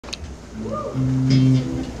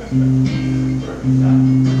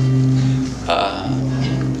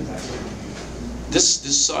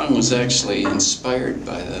This song was actually inspired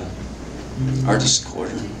by the Artist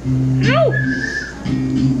Quarter.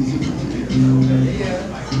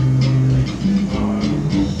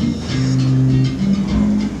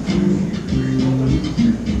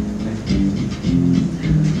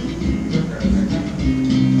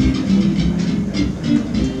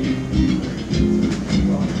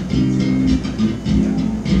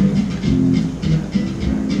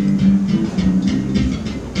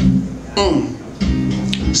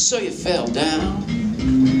 So you fell down,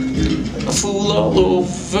 a fool all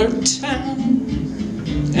over town,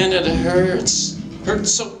 and it hurts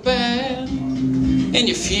so bad, and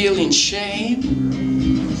you're feeling shame,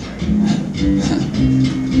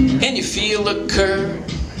 and you feel a curve,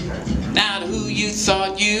 not who you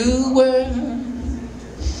thought you were.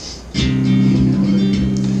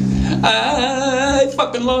 I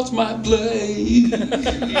fucking lost my place.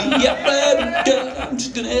 Yeah, I'm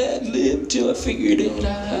just gonna ad-lib till I figured it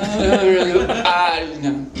out. I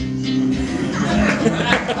know.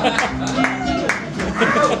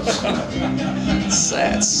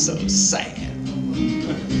 That's so sad.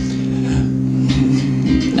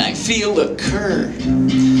 I feel the curve,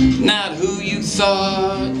 not who you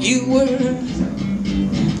thought you were,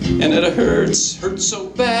 and it hurts so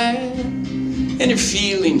bad, and you're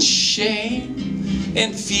feeling shame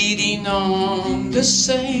and feeding on the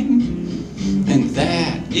same, and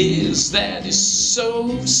that is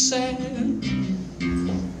so sad.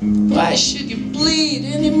 Why should you bleed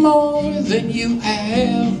any more than you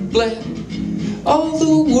have bled? All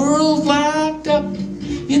the world locked up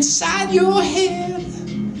inside your head.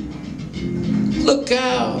 Look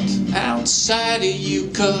out outside of you,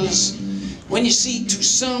 'cause when you see to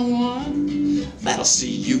someone, that'll see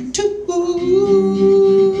you too.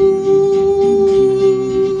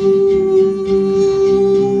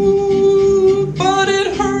 But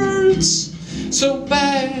it hurts so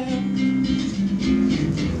bad.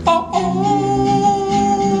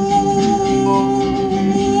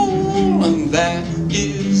 And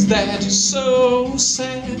that is so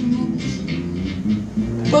sad.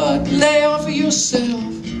 But lay off of yourself,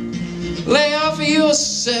 lay off of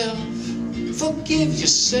yourself, forgive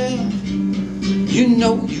yourself, you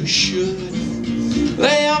know you should.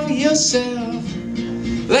 Lay off of yourself,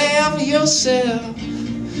 lay off of yourself,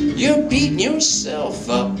 you're beating yourself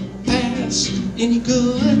up past any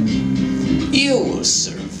good. You will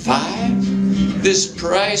survive this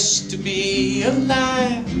price to be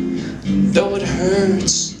alive. Though it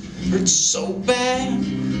hurts so bad,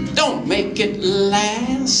 don't make it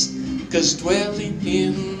last, 'cause dwelling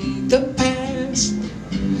in the past,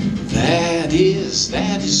 that is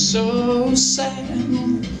so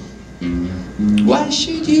sad. Why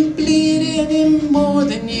should you bleed any more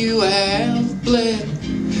than you have bled?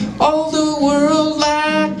 All the world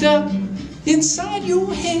locked up inside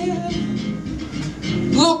your head.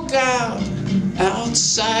 Look out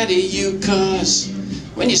outside of you, 'cause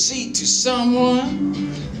when you see to someone,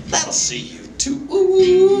 that'll see you too.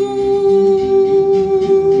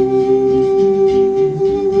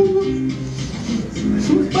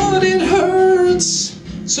 But it hurts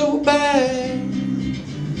so bad.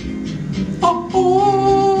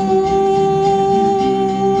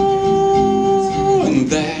 And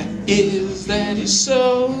that is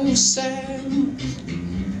so sad.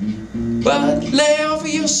 But lay off of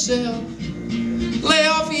yourself, lay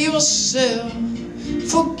off of yourself,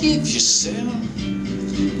 forgive yourself,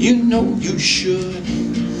 you know you should.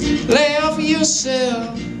 Lay off of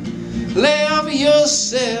yourself, lay off of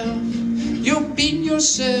yourself, you're beating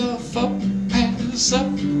yourself up past, up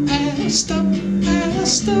past, up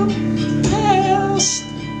past, up past.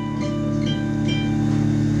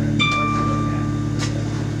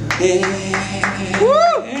 Any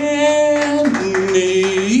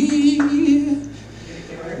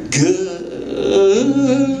good.